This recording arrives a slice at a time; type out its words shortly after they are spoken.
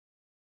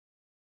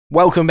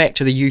Welcome back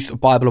to the Youth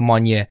Bible in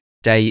 1 Year,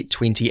 day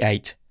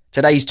 28.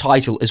 Today's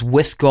title is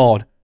With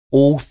God,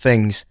 All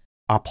Things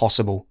Are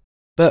Possible.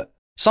 But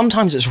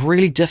sometimes it's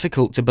really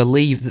difficult to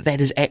believe that that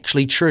is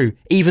actually true,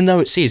 even though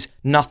it says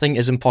nothing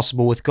is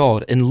impossible with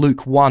God in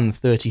Luke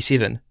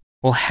 1:37.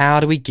 Well, how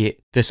do we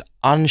get this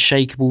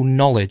unshakable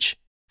knowledge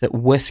that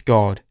with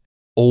God,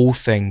 all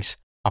things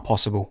are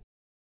possible?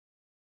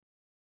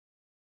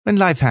 When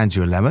life hands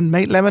you a lemon,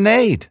 make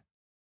lemonade,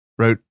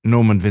 wrote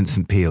Norman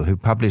Vincent Peale, who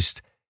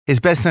published his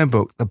best-known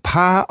book, The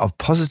Power of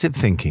Positive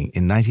Thinking,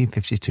 in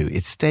 1952.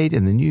 It stayed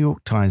in the New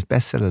York Times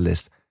bestseller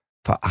list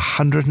for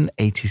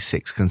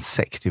 186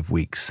 consecutive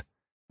weeks.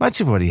 Much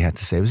of what he had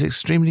to say was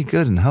extremely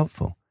good and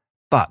helpful.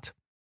 But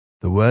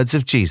the words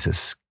of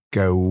Jesus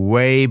go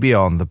way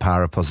beyond the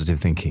power of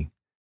positive thinking.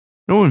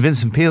 Norman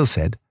Vincent Peale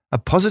said, "A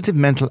positive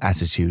mental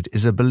attitude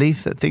is a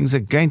belief that things are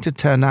going to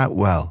turn out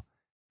well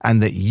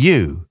and that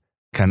you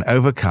can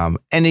overcome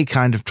any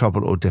kind of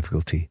trouble or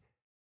difficulty."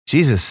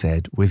 Jesus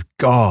said, with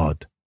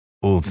God,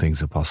 all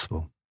things are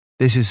possible.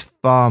 This is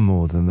far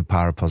more than the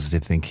power of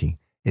positive thinking.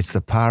 It's the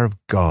power of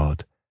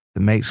God that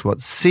makes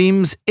what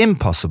seems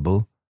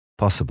impossible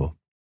possible.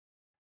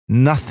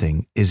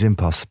 Nothing is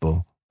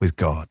impossible with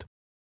God.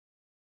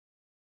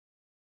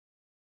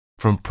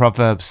 From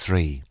Proverbs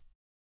 3.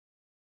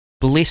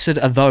 Blessed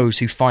are those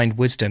who find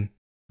wisdom,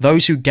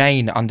 those who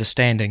gain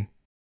understanding.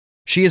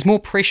 She is more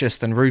precious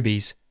than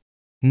rubies.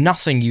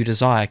 Nothing you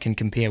desire can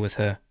compare with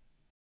her.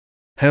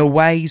 Her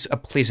ways are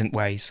pleasant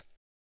ways,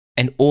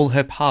 and all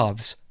her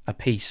paths are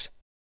peace.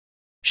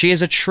 She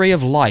is a tree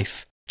of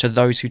life to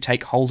those who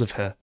take hold of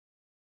her.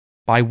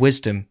 By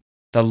wisdom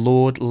the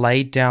Lord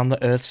laid down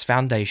the earth's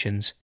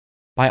foundations.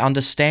 By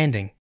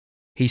understanding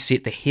he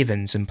set the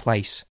heavens in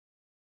place.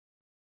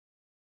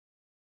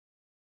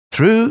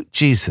 Through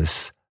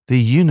Jesus, the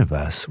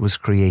universe was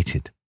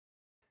created.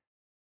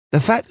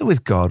 The fact that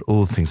with God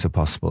all things are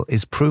possible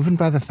is proven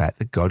by the fact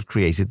that God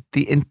created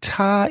the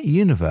entire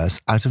universe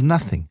out of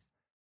nothing.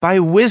 By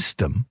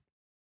wisdom,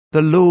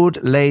 the Lord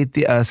laid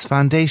the earth's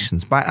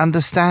foundations. By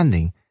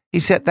understanding, he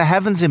set the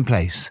heavens in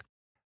place.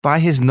 By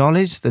his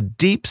knowledge, the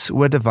deeps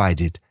were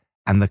divided,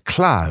 and the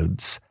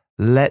clouds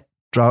let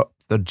drop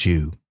the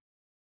dew.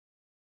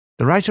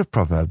 The writer of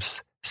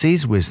Proverbs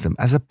sees wisdom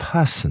as a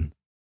person.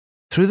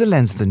 Through the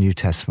lens of the New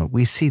Testament,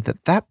 we see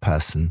that that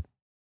person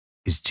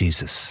is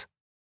Jesus.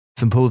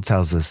 St. Paul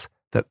tells us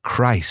that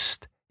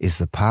Christ is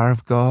the power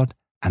of God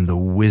and the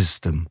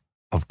wisdom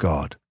of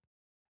God.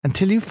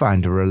 Until you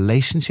find a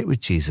relationship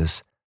with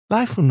Jesus,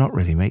 life will not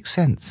really make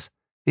sense.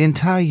 The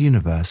entire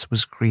universe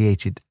was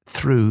created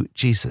through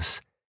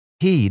Jesus.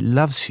 He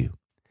loves you.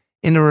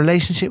 In a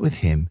relationship with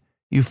him,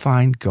 you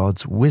find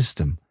God's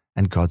wisdom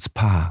and God's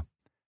power.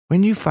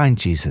 When you find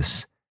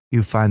Jesus,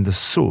 you find the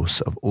source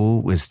of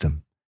all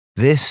wisdom.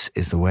 This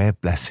is the way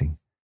of blessing.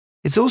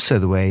 It's also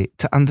the way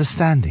to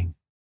understanding.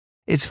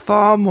 It's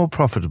far more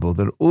profitable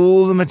than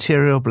all the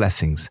material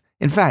blessings.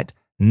 In fact,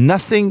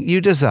 nothing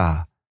you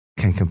desire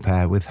can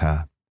compare with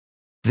her.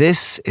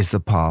 This is the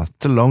path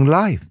to long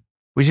life,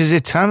 which is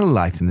eternal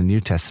life in the New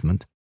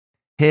Testament.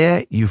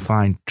 Here you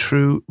find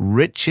true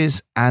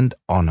riches and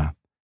honor.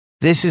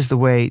 This is the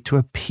way to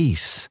a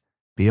peace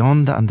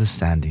beyond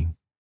understanding.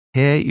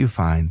 Here you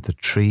find the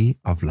tree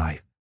of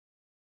life.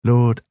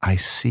 Lord, I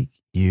seek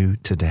you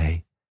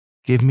today.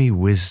 Give me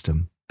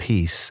wisdom,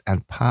 peace,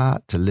 and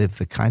power to live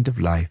the kind of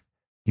life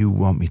you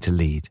want me to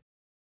lead.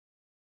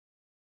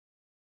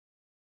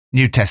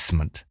 New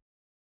Testament,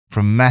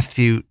 from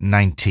Matthew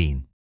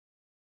 19.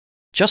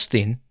 Just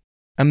then,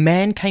 a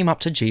man came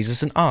up to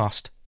Jesus and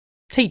asked,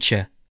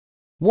 "Teacher,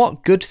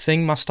 what good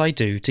thing must I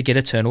do to get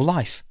eternal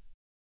life?"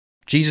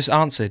 Jesus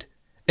answered,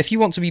 "If you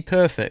want to be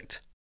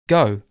perfect,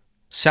 go,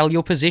 sell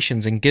your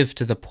possessions and give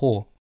to the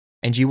poor,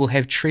 and you will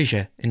have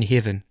treasure in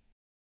heaven.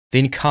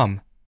 Then come,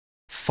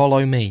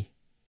 follow me."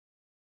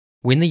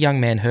 When the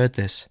young man heard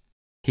this,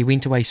 he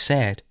went away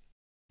sad,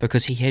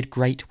 because he had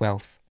great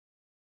wealth.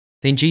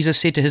 Then Jesus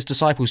said to his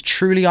disciples,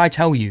 "Truly I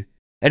tell you,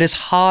 it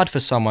is hard for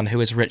someone who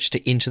is rich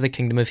to enter the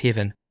kingdom of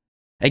heaven.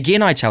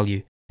 Again I tell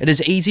you, it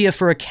is easier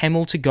for a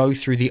camel to go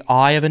through the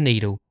eye of a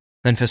needle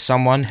than for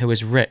someone who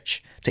is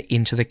rich to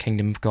enter the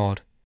kingdom of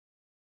God."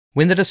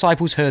 When the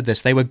disciples heard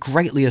this, they were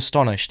greatly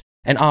astonished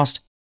and asked,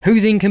 "Who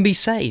then can be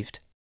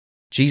saved?"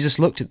 Jesus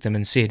looked at them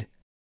and said,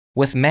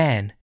 "With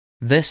man,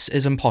 this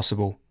is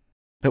impossible,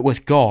 but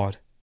with God,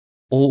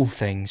 all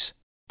things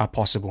are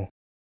possible."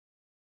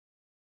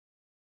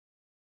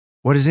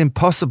 What is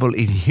impossible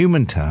in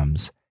human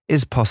terms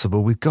is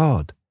possible with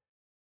God.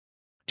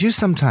 Do you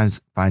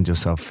sometimes find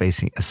yourself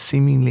facing a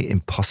seemingly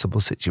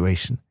impossible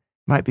situation? It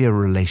might be a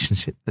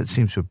relationship that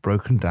seems to have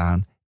broken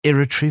down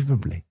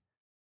irretrievably,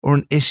 or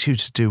an issue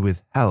to do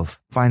with health,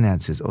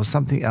 finances, or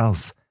something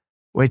else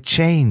where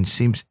change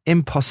seems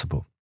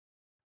impossible.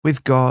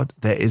 With God,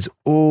 there is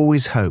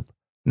always hope,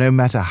 no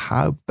matter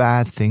how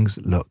bad things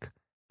look.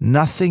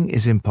 Nothing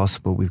is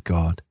impossible with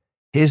God.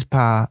 His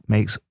power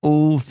makes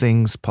all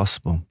things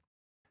possible.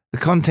 The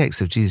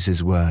context of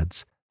Jesus'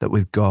 words, that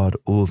with God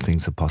all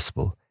things are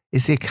possible,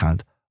 is the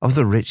account of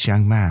the rich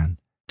young man.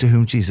 to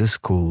whom Jesus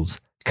calls,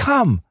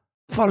 "Come,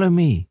 follow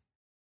me."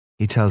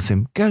 He tells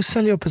him, "Go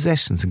sell your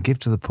possessions and give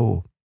to the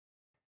poor."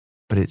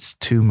 But it's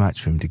too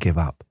much for him to give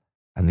up,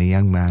 and the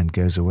young man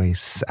goes away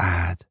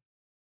sad.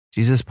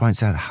 Jesus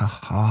points out how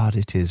hard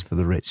it is for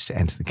the rich to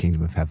enter the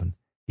kingdom of heaven.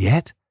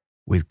 Yet,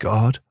 with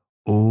God,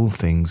 all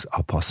things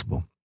are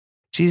possible.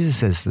 Jesus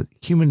says that,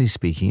 humanly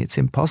speaking, it's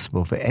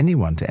impossible for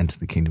anyone to enter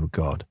the kingdom of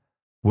God.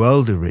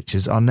 Worldly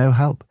riches are no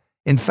help.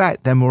 In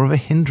fact, they're more of a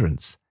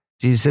hindrance.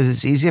 Jesus says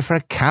it's easier for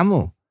a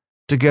camel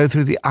to go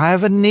through the eye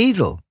of a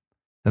needle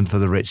than for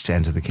the rich to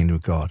enter the kingdom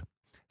of God.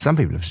 Some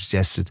people have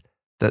suggested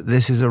that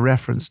this is a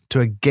reference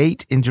to a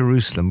gate in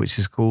Jerusalem which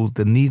is called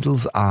the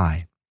Needle's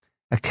Eye.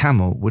 A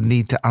camel would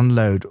need to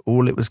unload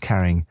all it was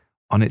carrying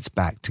on its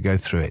back to go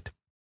through it.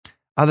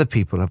 Other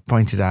people have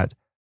pointed out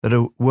that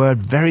a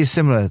word very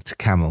similar to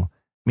camel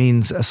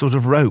means a sort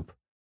of rope.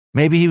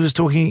 Maybe he was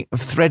talking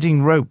of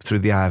threading rope through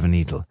the eye of a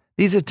needle.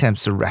 These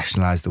attempts to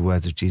rationalize the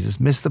words of Jesus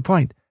miss the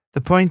point.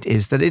 The point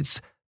is that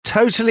it's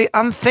totally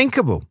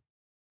unthinkable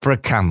for a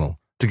camel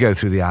to go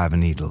through the eye of a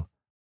needle.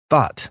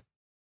 But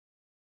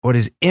what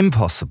is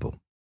impossible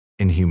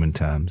in human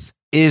terms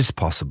is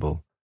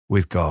possible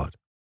with God.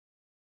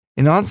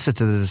 In answer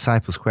to the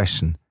disciples'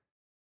 question,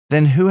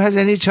 "Then who has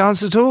any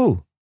chance at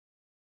all?"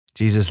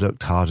 Jesus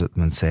looked hard at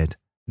them and said,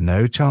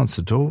 "No chance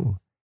at all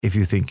if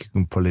you think you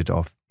can pull it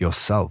off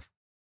yourself.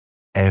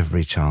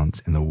 Every chance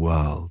in the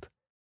world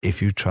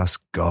if you trust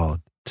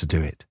God to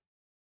do it."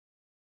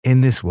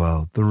 In this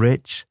world, the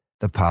rich,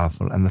 the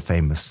powerful, and the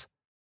famous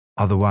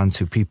are the ones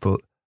who people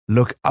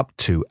look up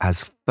to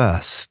as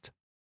first.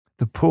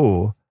 The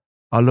poor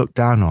are looked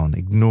down on,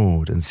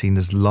 ignored, and seen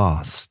as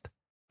last.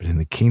 But in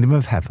the kingdom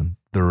of heaven,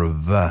 the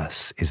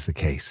reverse is the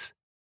case.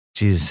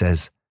 Jesus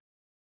says,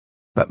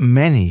 "But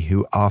many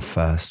who are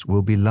first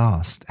will be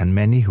last, and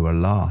many who are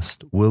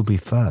last will be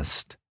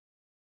first."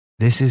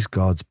 This is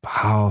God's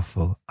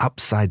powerful,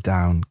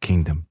 upside-down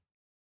kingdom.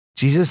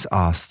 Jesus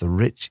asks the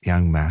rich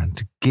young man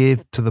to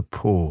give to the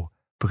poor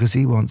because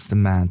he wants the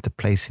man to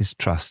place his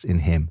trust in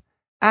him,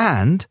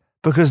 and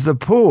because the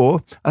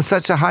poor are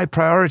such a high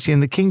priority in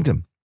the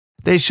kingdom.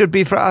 They should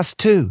be for us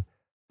too.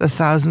 The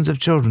thousands of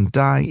children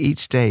dying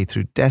each day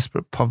through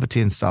desperate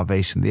poverty and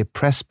starvation, the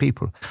oppressed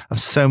people of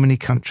so many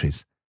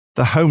countries,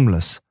 the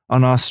homeless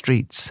on our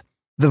streets,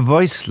 the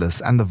voiceless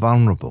and the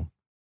vulnerable.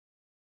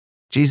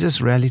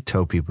 Jesus rarely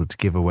told people to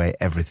give away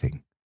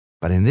everything,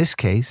 but in this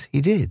case, he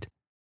did.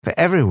 For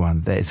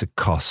everyone, there is a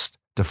cost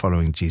to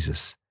following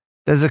Jesus.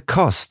 There's a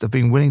cost of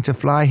being willing to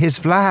fly his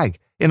flag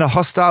in a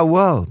hostile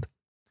world.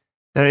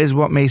 There is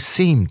what may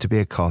seem to be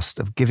a cost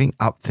of giving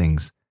up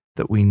things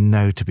that we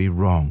know to be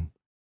wrong.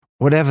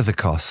 Whatever the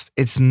cost,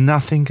 it's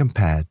nothing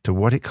compared to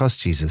what it cost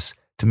Jesus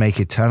to make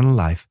eternal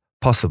life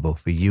possible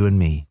for you and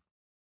me.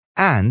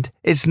 And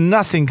it's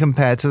nothing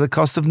compared to the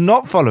cost of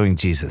not following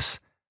Jesus.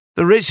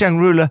 The rich young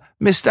ruler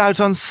missed out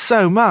on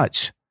so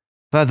much.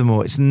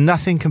 Furthermore, it's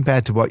nothing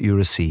compared to what you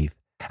receive.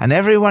 And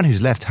everyone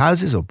who's left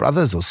houses or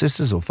brothers or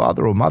sisters or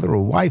father or mother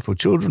or wife or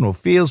children or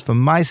fields for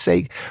my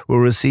sake will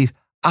receive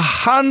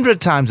 100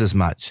 times as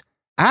much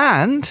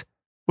and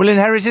will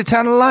inherit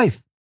eternal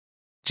life.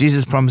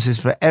 Jesus promises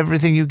for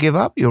everything you give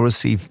up, you'll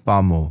receive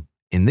far more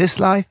in this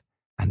life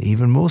and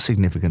even more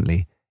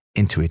significantly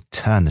into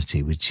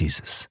eternity with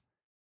Jesus.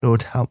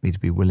 Lord, help me to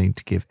be willing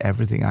to give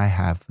everything I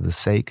have for the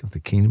sake of the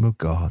kingdom of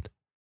God.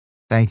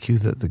 Thank you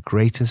that the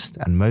greatest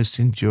and most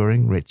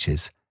enduring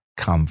riches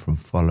come from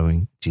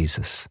following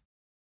Jesus.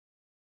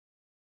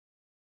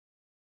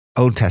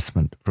 Old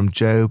Testament, from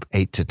Job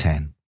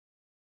 8-10.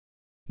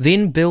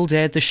 Then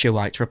Bildad the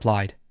Shuhite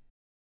replied,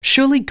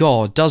 "Surely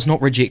God does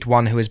not reject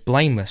one who is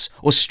blameless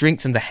or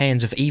strengthen the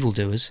hands of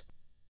evildoers."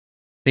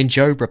 Then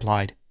Job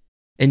replied,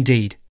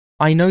 "Indeed,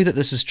 I know that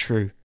this is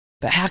true,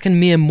 but how can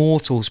mere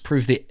mortals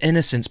prove their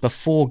innocence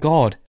before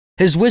God?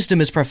 His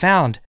wisdom is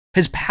profound,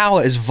 his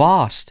power is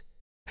vast.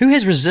 Who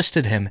has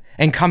resisted him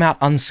and come out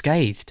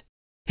unscathed?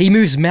 He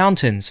moves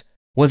mountains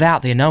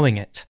without their knowing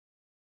it."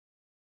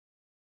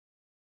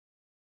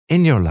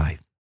 In your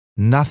life,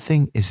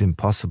 nothing is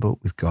impossible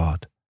with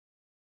God.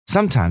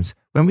 Sometimes,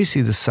 when we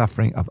see the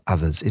suffering of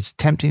others, it's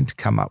tempting to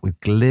come up with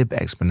glib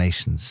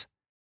explanations.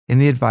 In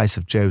the advice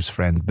of Job's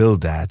friend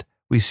Bildad,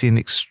 we see an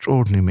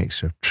extraordinary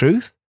mixture of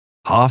truth,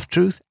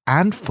 half-truth,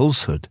 and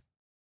falsehood.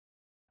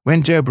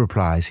 When Job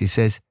replies, he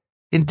says,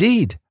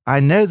 "Indeed, I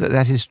know that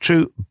that is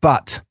true,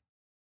 but..."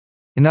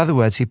 In other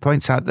words, he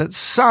points out that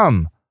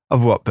some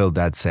of what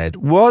Bildad said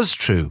was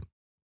true,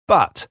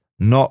 but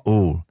not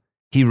all.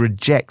 He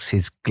rejects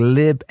his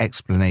glib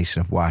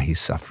explanation of why he's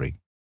suffering.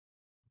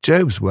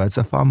 Job's words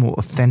are far more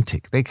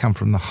authentic. They come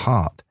from the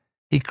heart.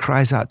 He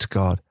cries out to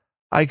God,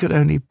 "I could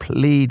only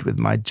plead with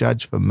my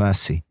judge for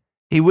mercy."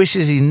 He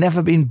wishes he'd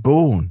never been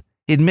born.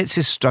 He admits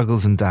his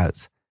struggles and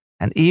doubts,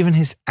 and even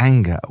his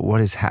anger at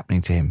what is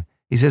happening to him.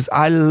 He says,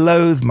 "I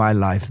loathe my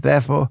life,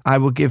 therefore I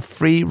will give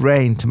free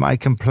rein to my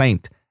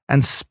complaint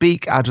and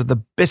speak out of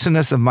the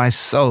bitterness of my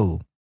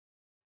soul."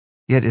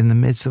 Yet in the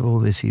midst of all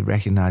this, he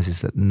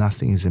recognizes that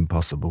nothing is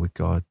impossible with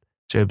God.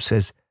 Job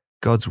says,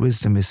 God's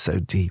wisdom is so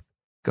deep.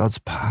 God's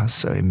power is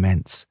so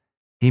immense.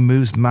 He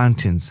moves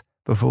mountains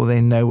before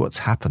they know what's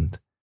happened,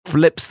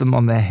 flips them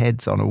on their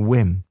heads on a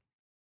whim.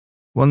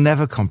 We'll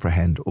never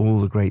comprehend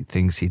all the great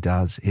things he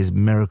does. His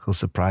miracle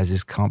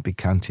surprises can't be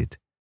counted.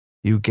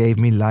 You gave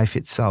me life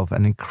itself,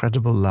 an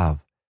incredible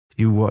love.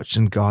 You watched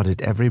and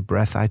guarded every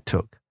breath I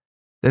took.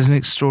 There's an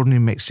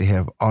extraordinary mixture here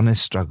of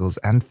honest struggles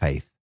and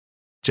faith.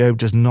 Job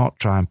does not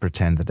try and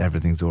pretend that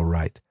everything's all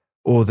right,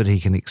 or that he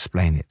can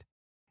explain it.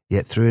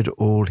 Yet through it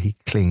all, he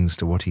clings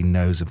to what he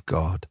knows of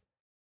God.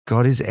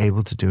 God is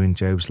able to do in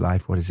Job's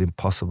life what is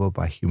impossible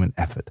by human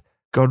effort.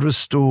 God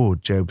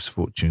restored Job's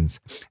fortunes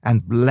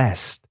and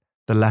blessed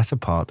the latter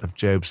part of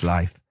Job's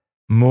life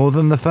more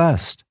than the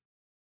first.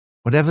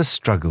 Whatever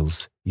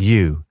struggles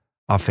you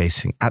are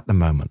facing at the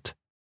moment,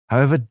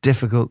 however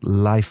difficult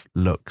life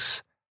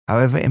looks,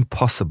 however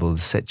impossible the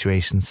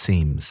situation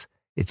seems,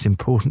 it's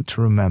important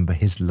to remember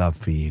his love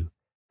for you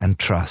and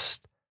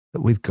trust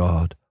that with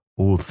God,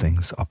 all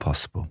things are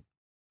possible.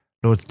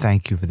 Lord,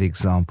 thank you for the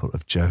example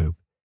of Job,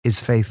 his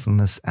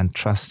faithfulness and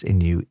trust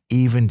in you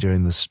even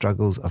during the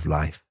struggles of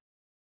life.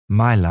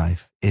 My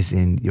life is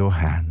in your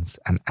hands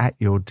and at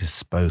your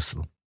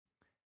disposal.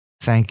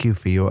 Thank you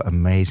for your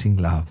amazing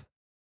love.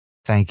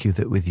 Thank you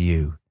that with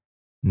you,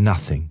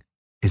 nothing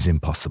is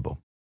impossible.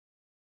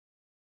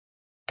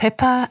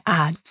 Pippa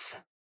adds,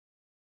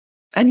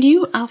 a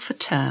new Alpha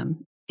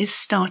term is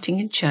starting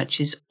in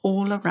churches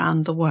all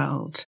around the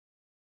world.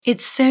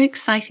 It's so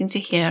exciting to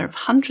hear of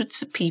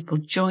hundreds of people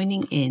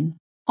joining in,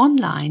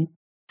 online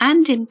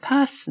and in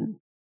person.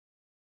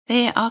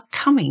 They are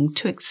coming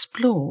to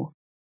explore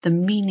the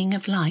meaning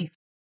of life.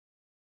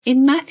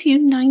 In Matthew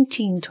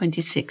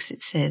 19:26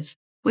 it says,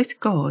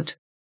 with God,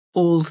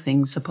 all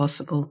things are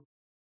possible.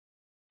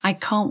 I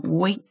can't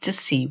wait to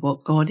see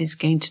what God is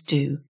going to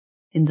do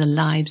in the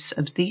lives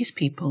of these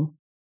people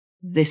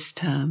this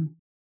term.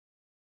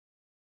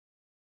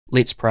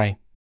 Let's pray.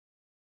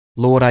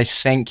 Lord, I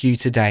thank you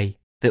today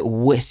that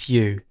with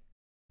you,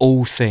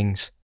 all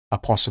things are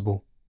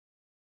possible.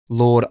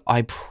 Lord,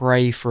 I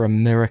pray for a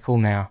miracle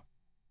now.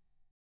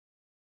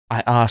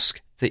 I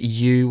ask that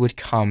you would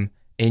come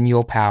in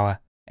your power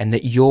and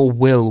that your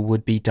will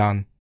would be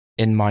done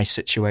in my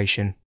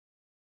situation.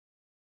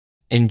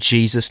 In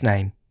Jesus'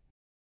 name,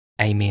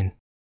 amen.